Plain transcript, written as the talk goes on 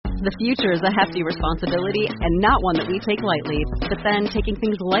The future is a hefty responsibility and not one that we take lightly. But then taking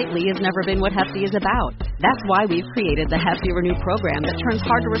things lightly has never been what Hefty is about. That's why we've created the Hefty Renew program that turns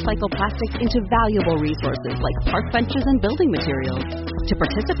hard-to-recycle plastics into valuable resources like park benches and building materials. To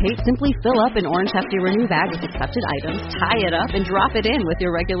participate, simply fill up an orange Hefty Renew bag with accepted items, tie it up, and drop it in with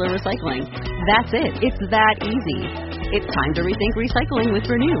your regular recycling. That's it. It's that easy. It's time to rethink recycling with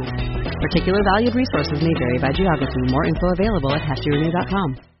Renew. Particular valued resources may vary by geography. More info available at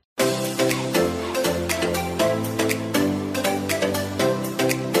heftyrenew.com.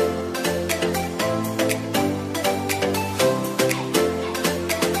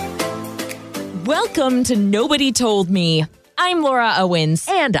 Welcome to Nobody Told Me. I'm Laura Owens.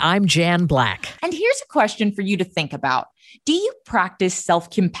 And I'm Jan Black. And here's a question for you to think about. Do you practice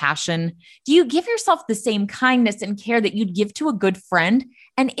self-compassion? Do you give yourself the same kindness and care that you'd give to a good friend?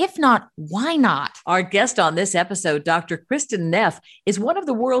 And if not, why not? Our guest on this episode, Dr. Kristin Neff, is one of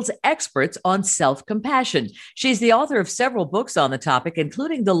the world's experts on self-compassion. She's the author of several books on the topic,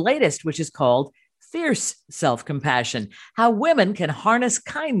 including the latest, which is called Fierce Self-Compassion: How Women Can Harness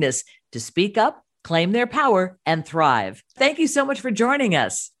Kindness to Speak Up, Claim Their Power, and Thrive. Thank you so much for joining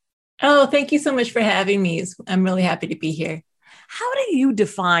us. Oh, thank you so much for having me. I'm really happy to be here. How do you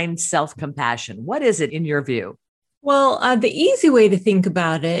define self-compassion? What is it in your view? Well, the easy way to think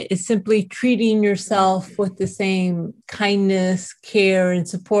about it is simply treating yourself with the same kindness, care, and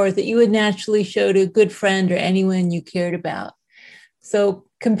support that you would naturally show to a good friend or anyone you cared about. So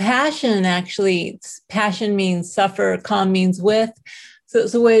compassion, actually, passion means suffer, calm means with. So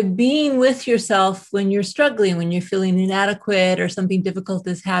it's a way of being with yourself when you're struggling, when you're feeling inadequate or something difficult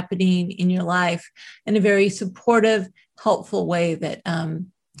is happening in your life, in a very supportive, helpful way that,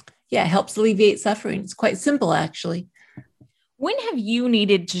 helps alleviate suffering. It's quite simple, actually. When have you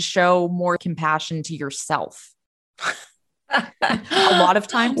needed to show more compassion to yourself? A lot of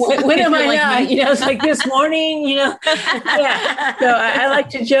times. When am I not? It's like this morning, Yeah. So I like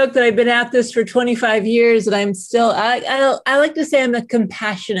to joke that I've been at this for 25 years and I'm still, I like to say I'm a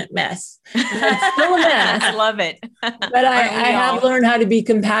compassionate mess. I'm still a mess. I love it. But I have learned how to be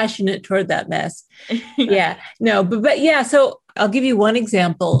compassionate toward that mess. So I'll give you one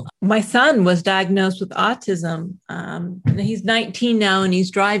example. My son was diagnosed with autism. He's 19 now and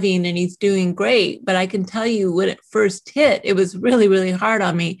he's driving and he's doing great. But I can tell you when it first hit, it was really, really hard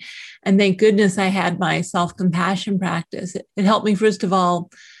on me. And thank goodness I had my self-compassion practice. It helped me, first of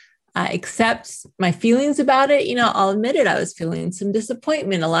all, accept my feelings about it. I'll admit it. I was feeling some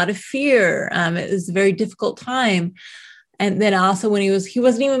disappointment, a lot of fear. It was a very difficult time. And then also when he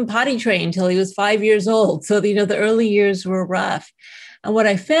wasn't even potty trained until he was 5 years old. So, the early years were rough. And what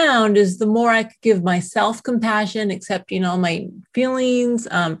I found is the more I could give myself compassion, accept, my feelings,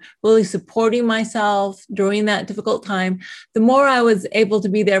 really supporting myself during that difficult time, the more I was able to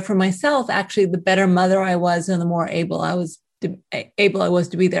be there for myself, actually, the better mother I was and the more able I was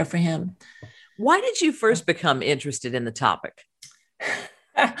to be there for him. Why did you first become interested in the topic?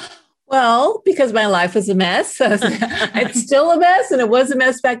 Well, because my life was a mess. It's still a mess, and it was a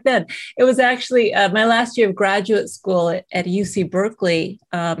mess back then. It was actually my last year of graduate school at UC Berkeley,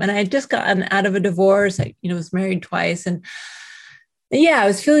 and I had just gotten out of a divorce. I was married twice, and I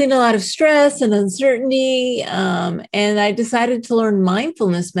was feeling a lot of stress and uncertainty, and I decided to learn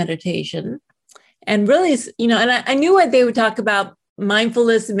mindfulness meditation. And really, and I knew what they would talk about,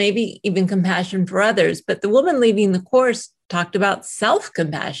 mindfulness and maybe even compassion for others. But the woman leading the course talked about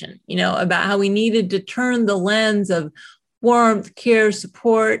self-compassion, about how we needed to turn the lens of warmth, care,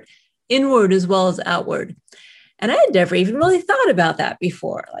 support inward as well as outward. And I had never even really thought about that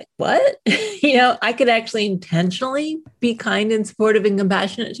before. Like, what? I could actually intentionally be kind and supportive and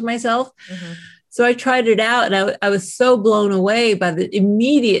compassionate to myself. Mm-hmm. So I tried it out and I was so blown away by the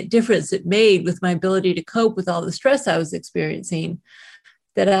immediate difference it made with my ability to cope with all the stress I was experiencing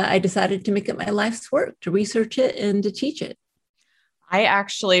that I decided to make it my life's work, to research it and to teach it. I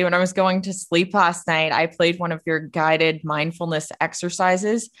actually, when I was going to sleep last night, I played one of your guided mindfulness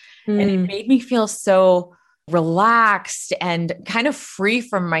exercises and it made me feel so relaxed and kind of free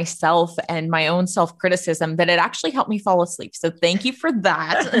from myself and my own self-criticism that it actually helped me fall asleep. So thank you for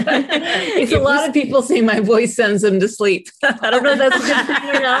that. A lot of people say my voice sends them to sleep. I don't know if that's a good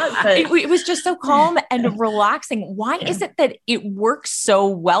thing or not, but it was just so calm and relaxing. Why is it that it works so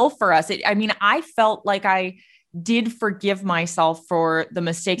well for us? I felt like I did forgive myself for the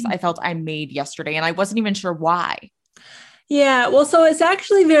mistakes I felt I made yesterday, and I wasn't even sure why. Yeah, well, so it's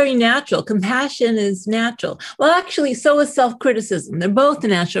actually very natural. Compassion is natural. Well, actually, so is self-criticism. They're both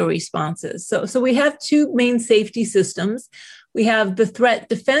natural responses. So we have two main safety systems. We have the threat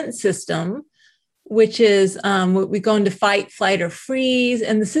defense system, which is we go into fight, flight, or freeze,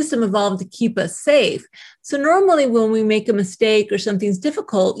 and the system evolved to keep us safe. So normally when we make a mistake or something's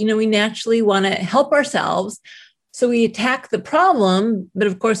difficult, we naturally want to help ourselves. So we attack the problem, but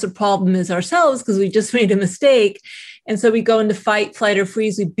of course the problem is ourselves because we just made a mistake. And so we go into fight, flight, or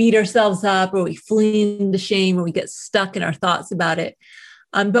freeze. We beat ourselves up, or we flee into shame, or we get stuck in our thoughts about it.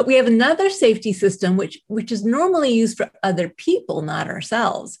 But we have another safety system, which is normally used for other people, not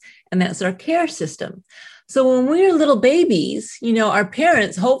ourselves. And that's our care system. So when we were little babies, our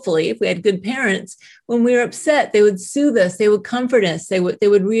parents, hopefully, if we had good parents, when we were upset, they would soothe us, they would comfort us, they would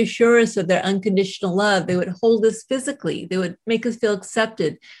reassure us of their unconditional love, they would hold us physically, they would make us feel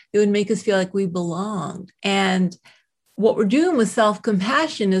accepted, they would make us feel like we belonged. And what we're doing with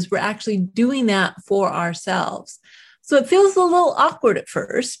self-compassion is we're actually doing that for ourselves. So it feels a little awkward at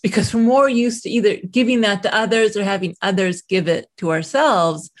first because we're more used to either giving that to others or having others give it to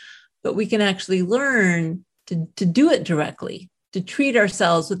ourselves. But we can actually learn to do it directly, to treat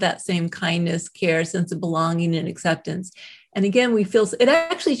ourselves with that same kindness, care, sense of belonging, and acceptance. And again, we feel it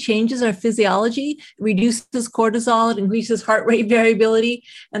actually changes our physiology, reduces cortisol, it increases heart rate variability.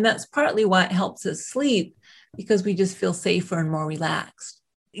 And that's partly why it helps us sleep, because we just feel safer and more relaxed.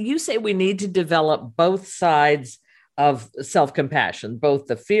 You say we need to develop both sides of self-compassion, both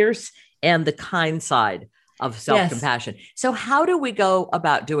the fierce and the kind side of self-compassion. Yes. So how do we go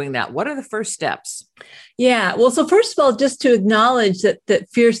about doing that? What are the first steps? Yeah. Well, so first of all, just to acknowledge that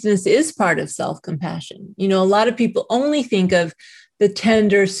fierceness is part of self-compassion. A lot of people only think of the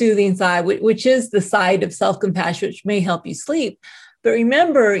tender, soothing side, which is the side of self-compassion, which may help you sleep. But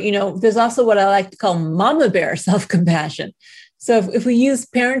remember, there's also what I like to call mama bear self-compassion. So if we use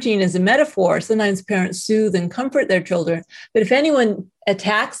parenting as a metaphor, sometimes parents soothe and comfort their children. But if anyone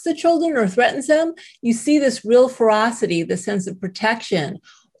attacks the children or threatens them, you see this real ferocity, the sense of protection,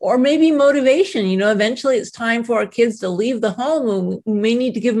 or maybe motivation. Eventually it's time for our kids to leave the home, and we may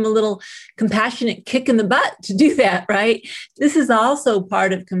need to give them a little compassionate kick in the butt to do that, right? This is also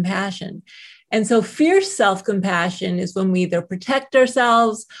part of compassion. And so fierce self-compassion is when we either protect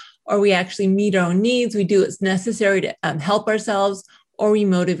ourselves or we actually meet our own needs. We do what's necessary to help ourselves, or we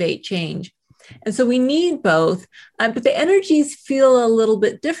motivate change. And so we need both, but the energies feel a little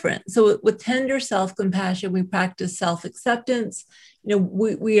bit different. So with tender self-compassion, we practice self-acceptance.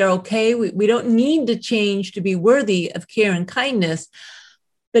 We are okay. We don't need to change to be worthy of care and kindness.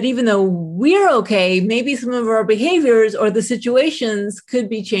 But even though we're okay, maybe some of our behaviors or the situations could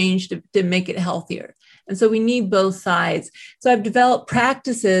be changed to make it healthier. And so we need both sides. So I've developed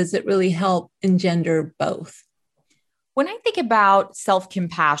practices that really help engender both. When I think about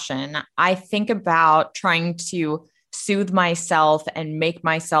self-compassion, I think about trying to soothe myself and make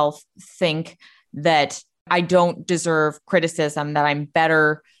myself think that I don't deserve criticism, that I'm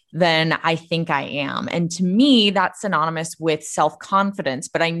better than I think I am. And to me, that's synonymous with self-confidence,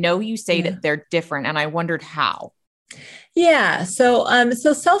 but I know you say that they're different, and I wondered how. Yeah. So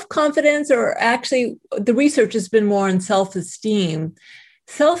self-confidence, or actually the research has been more on self-esteem.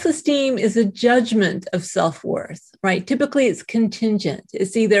 Self-esteem is a judgment of self-worth, right? Typically it's contingent.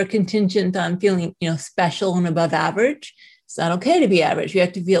 It's either contingent on feeling, special and above average. It's not okay to be average. You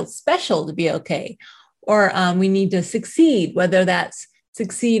have to feel special to be okay. Or we need to succeed, whether that's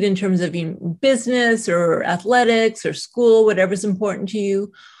succeed in terms of business or athletics or school, whatever's important to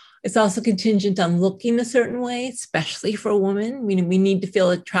you. It's also contingent on looking a certain way, especially for a woman. We need to feel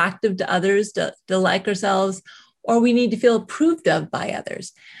attractive to others, to like ourselves, or we need to feel approved of by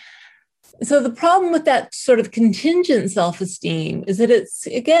others. So the problem with that sort of contingent self-esteem is that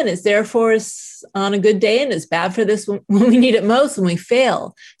it's there for us on a good day, and it's bad for this when we need it most, when we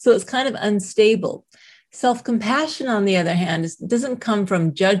fail. So it's kind of unstable. Self-compassion, on the other hand, doesn't come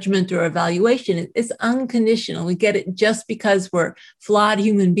from judgment or evaluation. It's unconditional. We get it just because we're flawed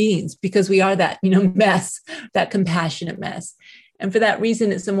human beings, because we are that, mess, that compassionate mess. And for that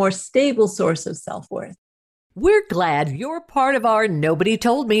reason, it's a more stable source of self-worth. We're glad you're part of our Nobody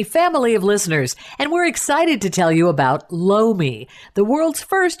Told Me family of listeners, and we're excited to tell you about Lomi, the world's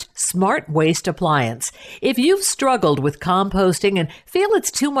first smart waste appliance. If you've struggled with composting and feel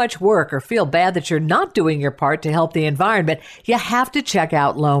it's too much work, or feel bad that you're not doing your part to help the environment, you have to check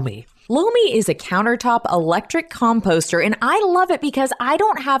out Lomi. Lomi is a countertop electric composter, and I love it because I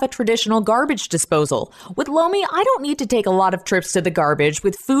don't have a traditional garbage disposal. With Lomi, I don't need to take a lot of trips to the garbage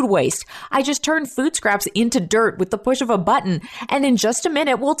with food waste. I just turn food scraps into dirt with the push of a button. And in just a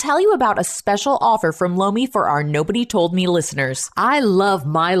minute, we'll tell you about a special offer from Lomi for our Nobody Told Me listeners. I love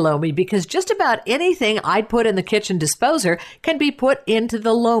my Lomi because just about anything I'd put in the kitchen disposer can be put into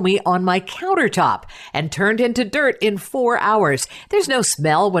the Lomi on my countertop and turned into dirt in 4 hours. There's no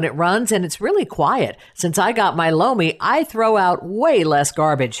smell when it runs, runs and it's really quiet. Since I got my Lomi, I throw out way less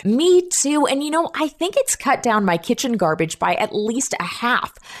garbage. Me too. And I think it's cut down my kitchen garbage by at least a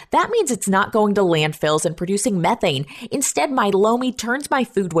half. That means it's not going to landfills and producing methane. Instead, my Lomi turns my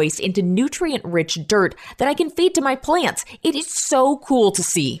food waste into nutrient-rich dirt that I can feed to my plants. It is so cool to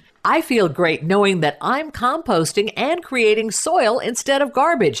see. I feel great knowing that I'm composting and creating soil instead of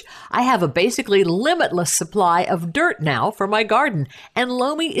garbage. I have a basically limitless supply of dirt now for my garden, and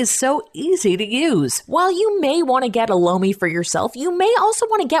Lomi is so easy to use. While you may want to get a Lomi for yourself, you may also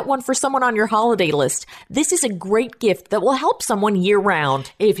want to get one for someone on your holiday list. This is a great gift that will help someone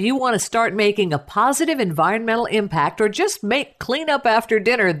year-round. If you want to start making a positive environmental impact or just make cleanup after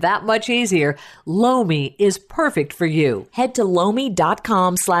dinner that much easier, Lomi is perfect for you. Head to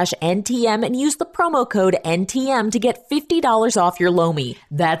lomi.com/NTM and use the promo code NTM to get $50 off your Lomi.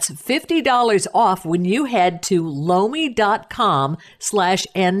 That's $50 off when you head to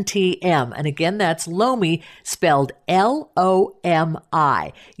lomi.com/NTM. And again, that's Lomi spelled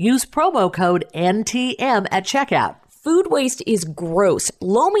LOMI. Use promo code NTM at checkout. Food waste is gross.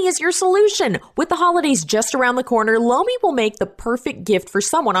 Lomi is your solution. With the holidays just around the corner, Lomi will make the perfect gift for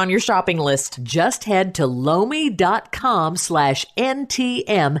someone on your shopping list. Just head to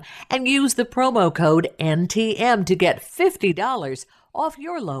lomi.com/NTM and use the promo code NTM to get $50 off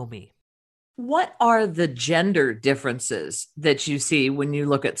your Lomi. What are the gender differences that you see when you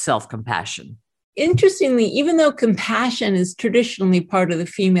look at self-compassion? Interestingly, even though compassion is traditionally part of the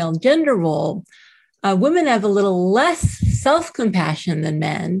female gender role, women have a little less self-compassion than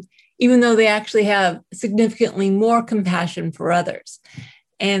men, even though they actually have significantly more compassion for others.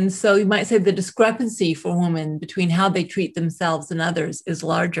 And so you might say the discrepancy for women between how they treat themselves and others is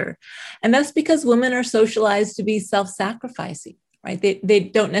larger. And that's because women are socialized to be self-sacrificing, right? They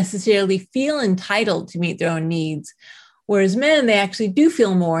don't necessarily feel entitled to meet their own needs, whereas men, they actually do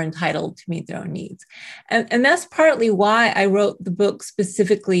feel more entitled to meet their own needs. And that's partly why I wrote the book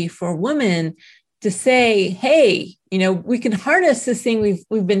specifically for women, to say, hey, we can harness this thing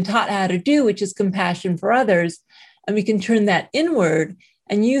we've been taught how to do, which is compassion for others, and we can turn that inward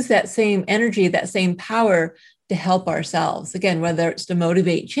and use that same energy, that same power to help ourselves. Again, whether it's to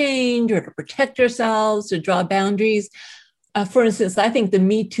motivate change or to protect ourselves, to draw boundaries. For instance, I think the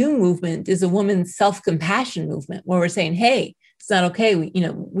Me Too movement is a woman's self-compassion movement where we're saying, hey, it's not okay.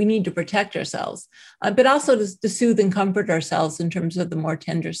 We need to protect ourselves, but also to soothe and comfort ourselves in terms of the more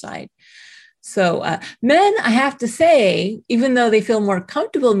tender side. So men, I have to say, even though they feel more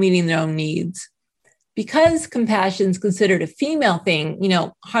comfortable meeting their own needs, because compassion is considered a female thing,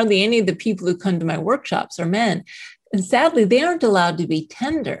 hardly any of the people who come to my workshops are men. And sadly, they aren't allowed to be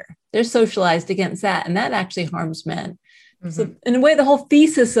tender. They're socialized against that. And that actually harms men. Mm-hmm. So in a way, the whole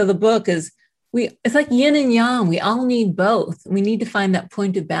thesis of the book is it's like yin and yang. We all need both. We need to find that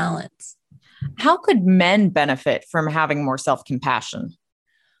point of balance. How could men benefit from having more self-compassion?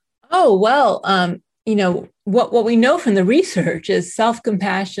 Oh, well, what we know from the research is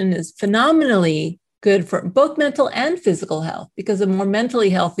self-compassion is phenomenally good for both mental and physical health, because the more mentally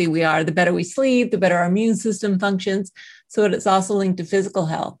healthy we are, the better we sleep, the better our immune system functions. So it's also linked to physical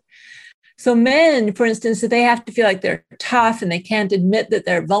health. So men, for instance, if they have to feel like they're tough and they can't admit that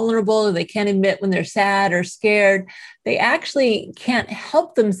they're vulnerable, or they can't admit when they're sad or scared, they actually can't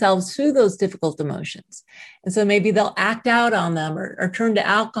help themselves through those difficult emotions. And so maybe they'll act out on them or turn to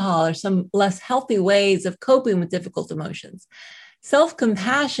alcohol or some less healthy ways of coping with difficult emotions.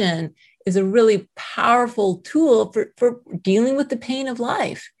 Self-compassion is a really powerful tool for dealing with the pain of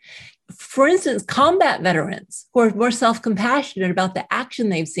life. For instance, combat veterans who are more self-compassionate about the action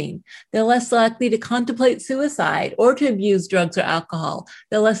they've seen, they're less likely to contemplate suicide or to abuse drugs or alcohol.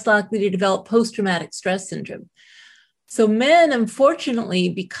 They're less likely to develop post-traumatic stress syndrome. So men, unfortunately,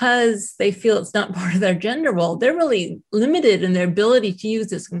 because they feel it's not part of their gender role, they're really limited in their ability to use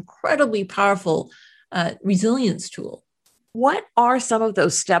this incredibly powerful resilience tool. What are some of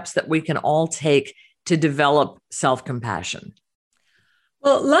those steps that we can all take to develop self-compassion?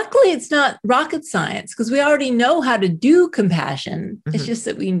 Well, luckily, it's not rocket science because we already know how to do compassion. Mm-hmm. It's just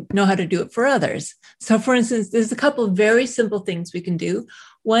that we know how to do it for others. So, for instance, there's a couple of very simple things we can do.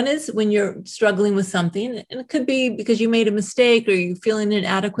 One is when you're struggling with something, and it could be because you made a mistake or you're feeling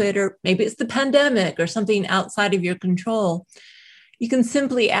inadequate, or maybe it's the pandemic or something outside of your control. You can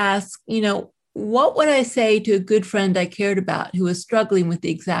simply ask, what would I say to a good friend I cared about who was struggling with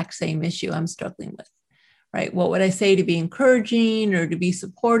the exact same issue I'm struggling with? Right? What would I say to be encouraging or to be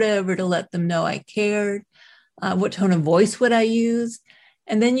supportive or to let them know I cared? What tone of voice would I use?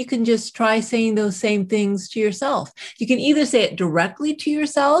 And then you can just try saying those same things to yourself. You can either say it directly to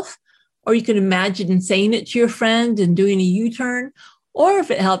yourself, or you can imagine saying it to your friend and doing a U-turn, Or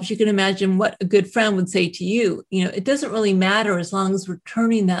if it helps, you can imagine what a good friend would say to you. It doesn't really matter as long as we're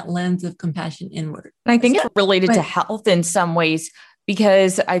turning that lens of compassion inward. And I think it's related to health in some ways,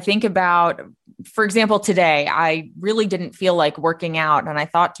 because I think about, for example, today, I really didn't feel like working out. And I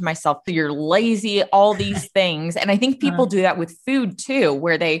thought to myself, you're lazy, all these things. And I think people do that with food too,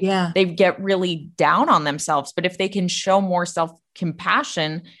 where they get really down on themselves. But if they can show more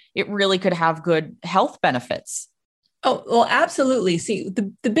self-compassion, it really could have good health benefits. Oh, well, absolutely. See,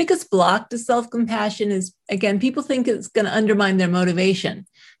 the biggest block to self-compassion is, again, people think it's going to undermine their motivation.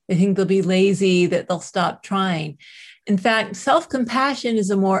 They think they'll be lazy, that they'll stop trying. In fact, self-compassion is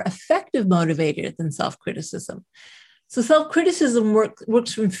a more effective motivator than self-criticism. So self-criticism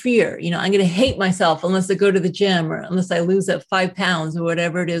works from fear. I'm going to hate myself unless I go to the gym, or unless I lose that 5 pounds, or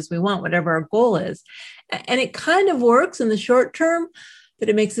whatever it is we want, whatever our goal is. And it kind of works in the short term, but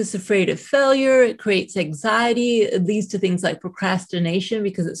it makes us afraid of failure. It creates anxiety. It leads to things like procrastination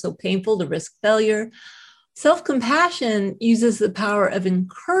because it's so painful to risk failure. Self-compassion uses the power of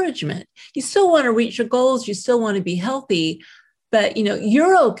encouragement. You still want to reach your goals. You still want to be healthy, but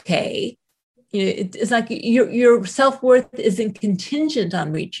you're okay. It's like your self-worth isn't contingent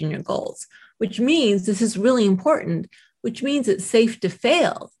on reaching your goals, which means this is really important, which means it's safe to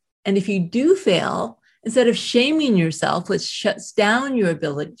fail. And if you do fail, instead of shaming yourself, which shuts down your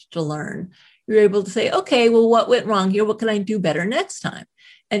ability to learn, you're able to say, okay, well, what went wrong here? What can I do better next time?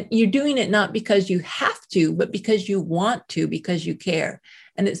 And you're doing it not because you have to, but because you want to, because you care.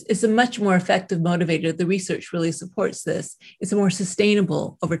 And it's a much more effective motivator. The research really supports this. It's more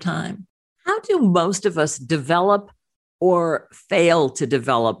sustainable over time. How do most of us develop or fail to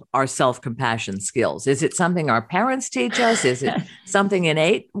develop our self-compassion skills? Is it something our parents teach us? Is it something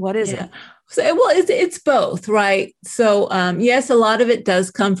innate? What is it? So, well, it's both, right? So, yes, a lot of it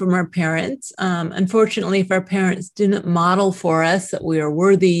does come from our parents. Unfortunately, if our parents didn't model for us that we are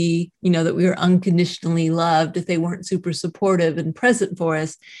worthy, that we are unconditionally loved, if they weren't super supportive and present for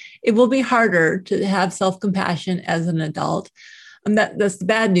us, it will be harder to have self-compassion as an adult. That's the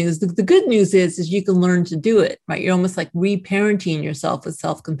bad news. The good news is you can learn to do it, right? You're almost like reparenting yourself with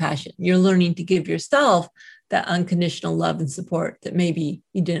self-compassion. You're learning to give yourself that unconditional love and support that maybe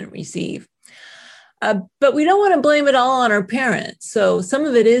you didn't receive. But we don't want to blame it all on our parents. So some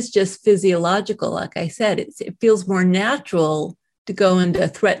of it is just physiological. Like I said, it feels more natural to go into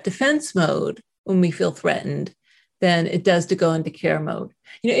threat defense mode when we feel threatened than it does to go into care mode.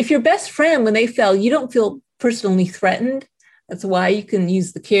 If your best friend, when they fail, you don't feel personally threatened. That's why you can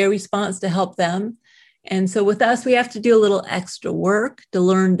use the care response to help them. And so with us, we have to do a little extra work to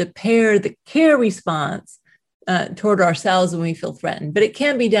learn to pair the care response toward ourselves when we feel threatened. But it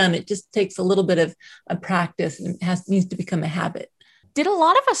can be done. It just takes a little bit of a practice and needs to become a habit. Did a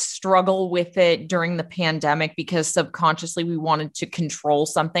lot of us struggle with it during the pandemic because subconsciously we wanted to control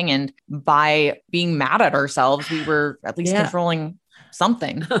something, and by being mad at ourselves, we were at least controlling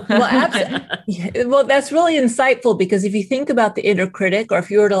something? Well, that's really insightful, because if you think about the inner critic, or if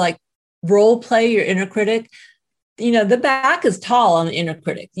you were to role play your inner critic, the back is tall on the inner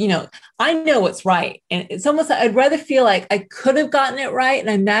critic. I know what's right. And it's almost, I'd rather feel like I could have gotten it right and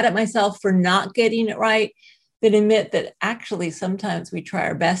I'm mad at myself for not getting it right, than admit that actually sometimes we try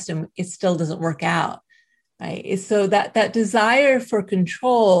our best and it still doesn't work out. Right. So that desire for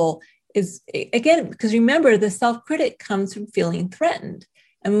control is, again, because remember, the self-critic comes from feeling threatened.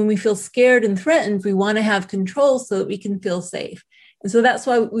 And when we feel scared and threatened, we want to have control so that we can feel safe. And so that's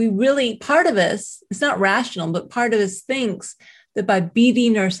why part of us, it's not rational, but part of us thinks that by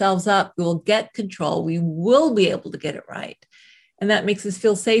beating ourselves up, we will get control. We will be able to get it right. And that makes us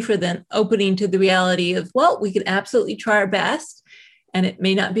feel safer than opening to the reality of, well, we can absolutely try our best and it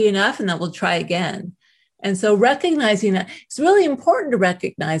may not be enough, and then we'll try again. And so recognizing that, it's really important to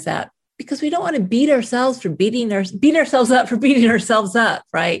recognize that, because we don't want to beat ourselves up for beating ourselves up,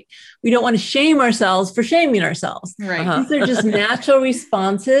 right? We don't want to shame ourselves for shaming ourselves. Right. These are just natural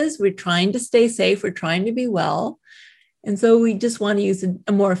responses. We're trying to stay safe. We're trying to be well. And so we just want to use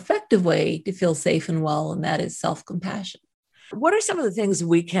a more effective way to feel safe and well, and that is self-compassion. What are some of the things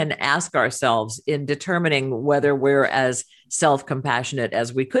we can ask ourselves in determining whether we're as self-compassionate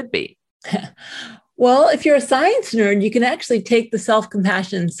as we could be? Well, if you're a science nerd, you can actually take the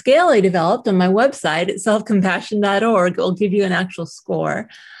self-compassion scale I developed on my website at selfcompassion.org. It'll give you an actual score.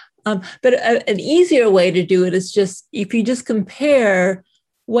 But an easier way to do it is just, if you just compare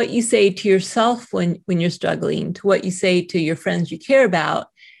what you say to yourself when you're struggling to what you say to your friends you care about.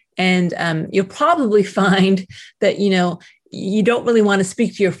 And you'll probably find that, you don't really want to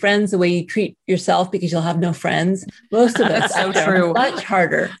speak to your friends the way you treat yourself because you'll have no friends. Most of us are much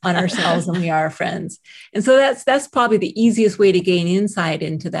harder on ourselves than we are our friends. And so that's probably the easiest way to gain insight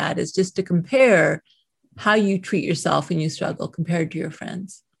into that, is just to compare how you treat yourself when you struggle compared to your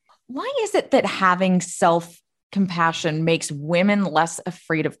friends. Why is it that having self-compassion makes women less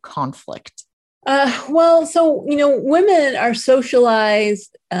afraid of conflict? Women are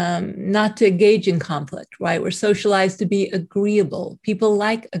socialized not to engage in conflict, right? We're socialized to be agreeable. People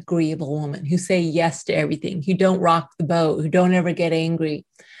like agreeable women who say yes to everything, who don't rock the boat, who don't ever get angry.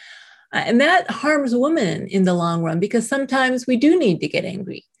 And that harms women in the long run, because sometimes we do need to get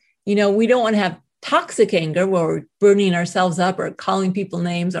angry. We don't want to have toxic anger where we're burning ourselves up or calling people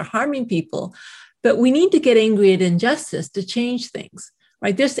names or harming people, but we need to get angry at injustice to change things.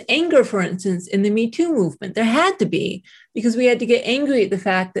 Right? There's anger, for instance, in the Me Too movement. There had to be, because we had to get angry at the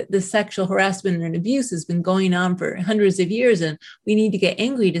fact that the sexual harassment and abuse has been going on for hundreds of years. And we need to get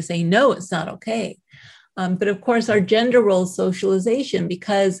angry to say, no, it's not okay. But of course, our gender role socialization,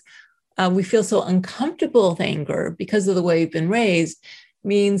 because we feel so uncomfortable with anger because of the way we've been raised,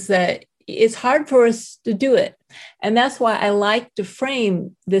 means that it's hard for us to do it. And that's why I like to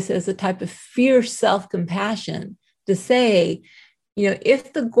frame this as a type of fierce self-compassion, to say,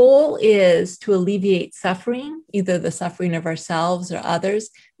 if the goal is to alleviate suffering, either the suffering of ourselves or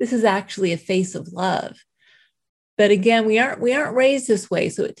others, this is actually a face of love. But again, we aren't raised this way,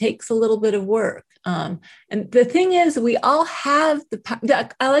 so it takes a little bit of work. And the thing is, we all have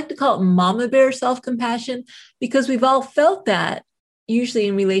I like to call it mama bear self-compassion, because we've all felt that, usually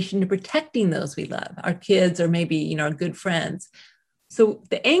in relation to protecting those we love, our kids, or maybe our good friends. So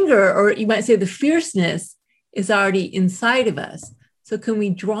the anger, or you might say the fierceness, is already inside of us. So can we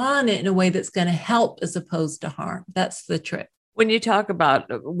draw on it in a way that's going to help as opposed to harm? That's the trick. When you talk about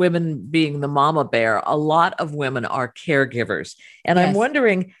women being the mama bear, a lot of women are caregivers. And yes. I'm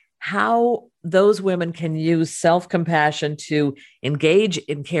wondering how those women can use self-compassion to engage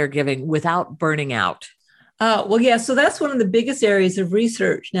in caregiving without burning out. So that's one of the biggest areas of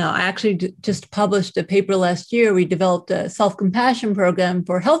research. Now, I actually just published a paper last year. We developed a self-compassion program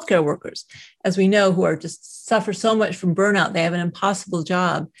for healthcare workers, as we know, who are just suffer so much from burnout. They have an impossible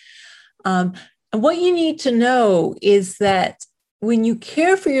job. And what you need to know is that when you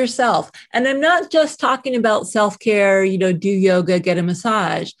care for yourself, and I'm not just talking about self-care, do yoga, get a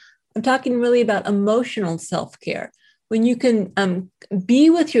massage. I'm talking really about emotional self-care. When you can be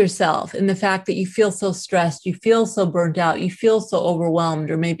with yourself in the fact that you feel so stressed, you feel so burnt out, you feel so overwhelmed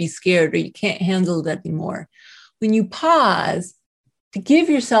or maybe scared, or you can't handle it anymore. When you pause to give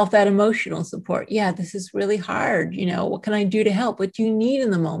yourself that emotional support, yeah, this is really hard. What can I do to help? What do you need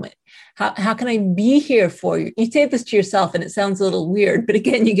in the moment? How can I be here for you? You say this to yourself and it sounds a little weird, but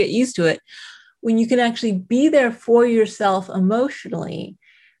again, you get used to it. When you can actually be there for yourself emotionally,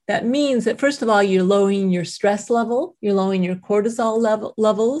 that means that, first of all, you're lowering your stress level, you're lowering your cortisol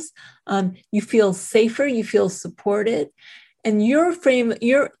levels, you feel safer, you feel supported, and your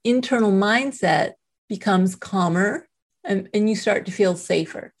internal mindset becomes calmer, and you start to feel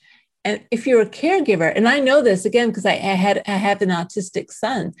safer. And if you're a caregiver, and I know this again because I have an autistic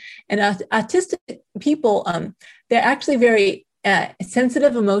son, and autistic people, they're actually very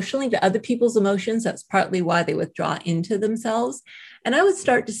sensitive emotionally to other people's emotions. That's partly why they withdraw into themselves. And I would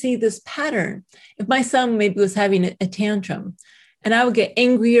start to see this pattern. If my son maybe was having a tantrum and I would get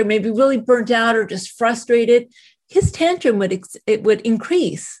angry or maybe really burnt out or just frustrated, his tantrum would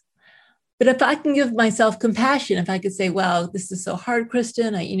increase. But if I can give myself compassion, if I could say, wow, this is so hard,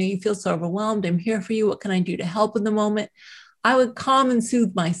 Kristen, you feel so overwhelmed. I'm here for you. What can I do to help in the moment? I would calm and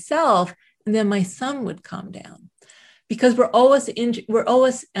soothe myself, and then my son would calm down. Because we're always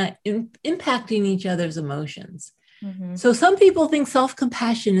impacting each other's emotions. Mm-hmm. So some people think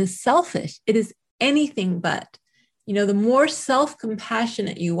self-compassion is selfish. It is anything but. The more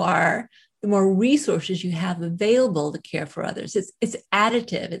self-compassionate you are, the more resources you have available to care for others. It's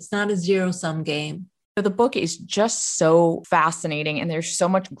additive. It's not a zero-sum game. The book is just so fascinating and there's so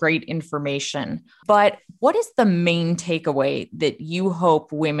much great information. But what is the main takeaway that you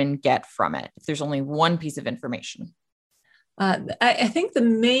hope women get from it, if there's only one piece of information? I think the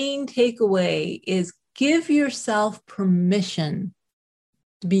main takeaway is give yourself permission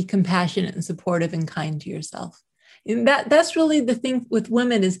to be compassionate and supportive and kind to yourself. And that's really the thing with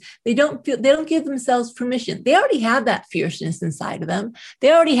women, is they don't give themselves permission. They already have that fierceness inside of them.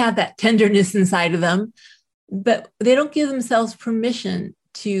 They already have that tenderness inside of them, but they don't give themselves permission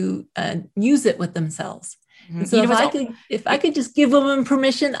to use it with themselves. And so if I could just give women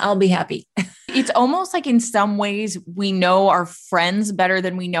permission, I'll be happy. It's almost like in some ways we know our friends better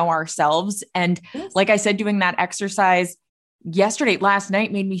than we know ourselves. And yes. Like I said, doing that exercise, last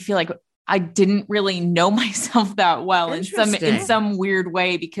night made me feel like I didn't really know myself that well in some weird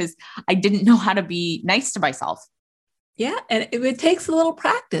way, because I didn't know how to be nice to myself. Yeah. And it takes a little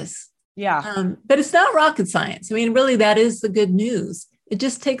practice. Yeah. But it's not rocket science. I mean, really, that is the good news. It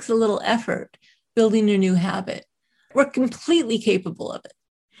just takes a little effort building your new habit. We're completely capable of it.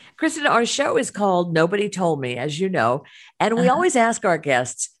 Kristen, our show is called Nobody Told Me, as you know, and we always ask our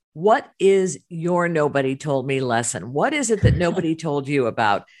guests, what is your nobody told me lesson? What is it that nobody told you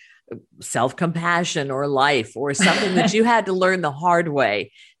about self-compassion or life, or something that you had to learn the hard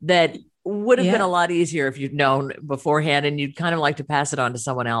way that would have been a lot easier if you'd known beforehand and you'd kind of like to pass it on to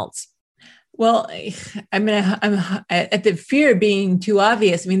someone else? Well, I mean, I'm at the fear of being too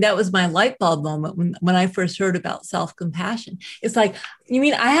obvious. I mean, that was my light bulb moment when I first heard about self-compassion. It's like, you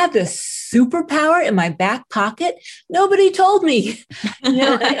mean I have this superpower in my back pocket? Nobody told me.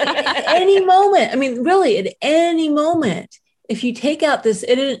 At any moment. I mean, really, at any moment, if you take out this,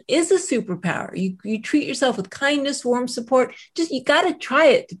 it is a superpower. You treat yourself with kindness, warm support. Just, you got to try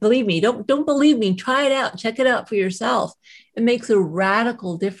it. Believe me. Don't believe me. Try it out. Check it out for yourself. It makes a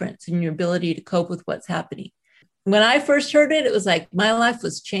radical difference in your ability to cope with what's happening. When I first heard it, it was like my life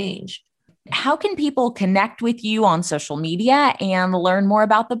was changed. How can people connect with you on social media and learn more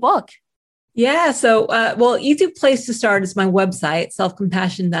about the book? Yeah. So, easy place to start is my website,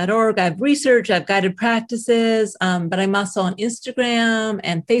 selfcompassion.org. I have research, I have guided practices, but I'm also on Instagram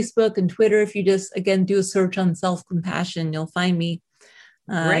and Facebook and Twitter. If you just, again, do a search on self-compassion, you'll find me.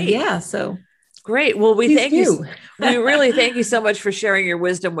 Great. Yeah. So great. Well, we thank you. We really thank you so much for sharing your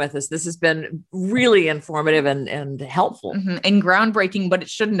wisdom with us. This has been really informative and helpful. Mm-hmm. And groundbreaking, but it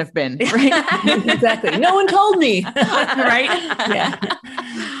shouldn't have been. Right? Exactly. No one told me. Right?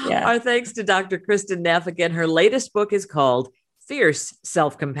 Yeah. Our thanks to Dr. Kristin Neff. Again, her latest book is called Fierce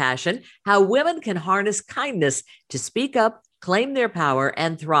Self-Compassion: How Women Can Harness Kindness to Speak Up, Claim Their Power,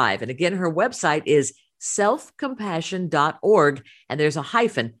 and Thrive. And again, her website is selfcompassion.org, and there's a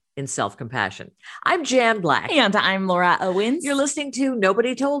hyphen in self-compassion. I'm Jan Black. And I'm Laura Owens. You're listening to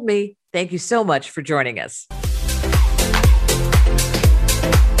Nobody Told Me. Thank you so much for joining us.